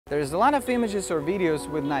There's a lot of images or videos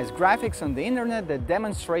with nice graphics on the internet that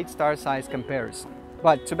demonstrate star size comparison.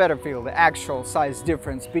 But to better feel the actual size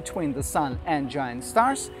difference between the Sun and giant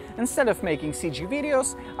stars, instead of making CG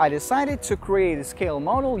videos, I decided to create a scale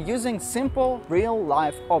model using simple,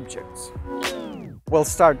 real-life objects. We'll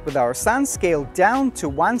start with our Sun scaled down to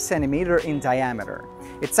 1 centimeter in diameter.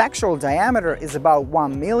 Its actual diameter is about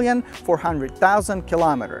 1,400,000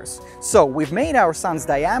 kilometers. So we've made our Sun's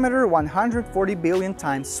diameter 140 billion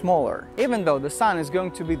times smaller. Even though the Sun is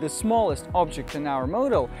going to be the smallest object in our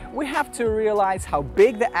model, we have to realize how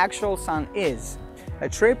big the actual Sun is. A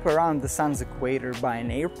trip around the Sun's equator by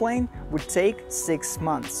an airplane would take 6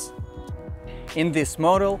 months. In this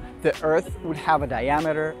model, the Earth would have a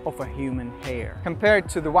diameter of a human hair. Compared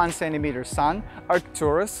to the 1 centimeter Sun,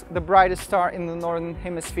 Arcturus, the brightest star in the northern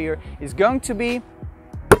hemisphere, is going to be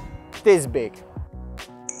this big.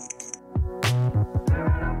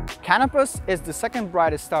 Canopus is the second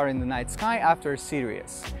brightest star in the night sky after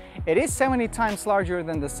Sirius. It is 70 times larger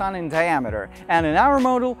than the Sun in diameter, and in our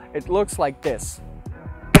model it looks like this.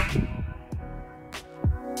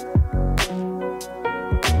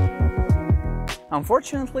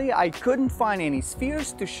 Unfortunately, I couldn't find any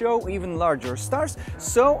spheres to show even larger stars,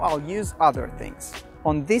 so I'll use other things.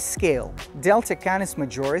 On this scale, Delta Canis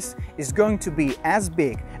Majoris is going to be as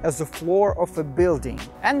big as the floor of a building.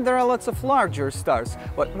 And there are lots of larger stars,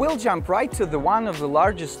 but we'll jump right to the one of the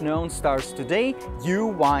largest known stars today,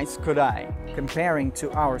 UY-Scudae. Comparing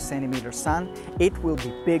to our centimeter Sun, it will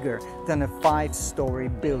be bigger than a 5-story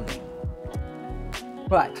building.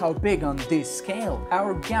 But how big on this scale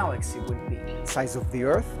our galaxy would be? Size of the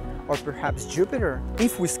Earth? Or perhaps Jupiter?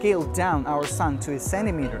 If we scale down our Sun to a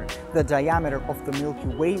centimeter, the diameter of the Milky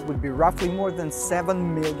Way would be roughly more than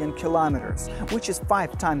 7 million kilometers, which is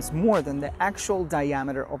 5 times more than the actual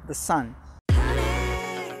diameter of the Sun.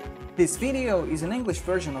 This video is an English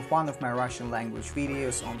version of one of my Russian language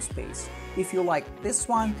videos on space. If you like this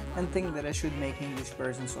one and think that I should make English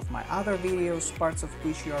versions of my other videos, parts of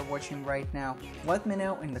which you are watching right now, let me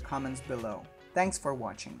know in the comments below. Thanks for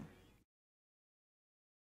watching.